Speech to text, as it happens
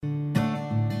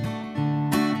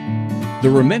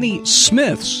There were many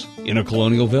smiths in a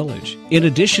colonial village. In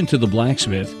addition to the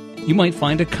blacksmith, you might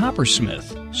find a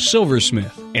coppersmith,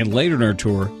 silversmith, and later in our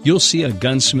tour, you'll see a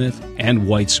gunsmith and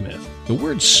whitesmith. The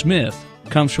word smith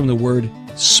comes from the word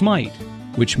smite,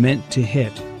 which meant to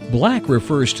hit. Black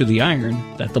refers to the iron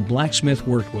that the blacksmith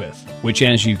worked with, which,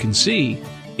 as you can see,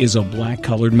 is a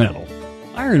black-colored metal.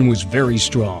 Iron was very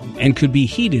strong and could be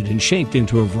heated and shaped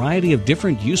into a variety of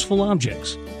different useful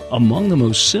objects. Among the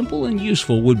most simple and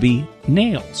useful would be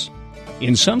nails.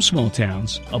 In some small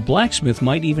towns, a blacksmith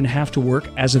might even have to work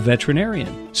as a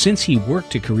veterinarian. Since he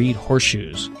worked to create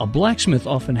horseshoes, a blacksmith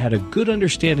often had a good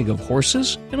understanding of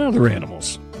horses and other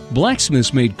animals.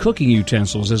 Blacksmiths made cooking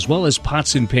utensils as well as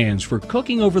pots and pans for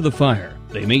cooking over the fire.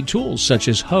 They made tools such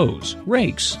as hoes,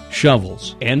 rakes,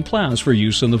 shovels, and plows for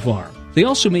use on the farm. They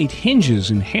also made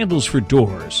hinges and handles for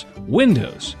doors,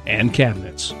 windows, and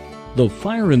cabinets. The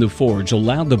fire in the forge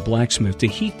allowed the blacksmith to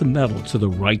heat the metal to the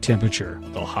right temperature.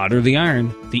 The hotter the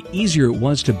iron, the easier it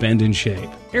was to bend and shape.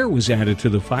 Air was added to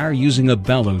the fire using a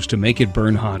bellows to make it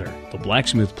burn hotter. The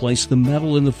blacksmith placed the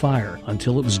metal in the fire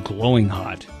until it was glowing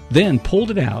hot, then pulled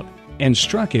it out and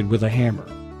struck it with a hammer.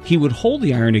 He would hold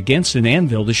the iron against an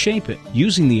anvil to shape it.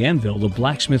 Using the anvil, the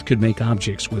blacksmith could make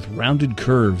objects with rounded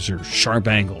curves or sharp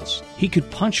angles. He could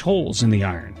punch holes in the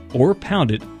iron or pound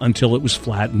it until it was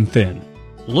flat and thin.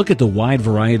 Look at the wide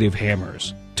variety of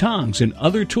hammers, tongs, and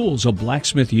other tools a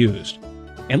blacksmith used.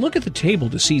 And look at the table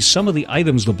to see some of the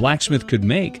items the blacksmith could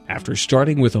make after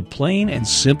starting with a plain and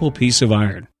simple piece of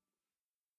iron.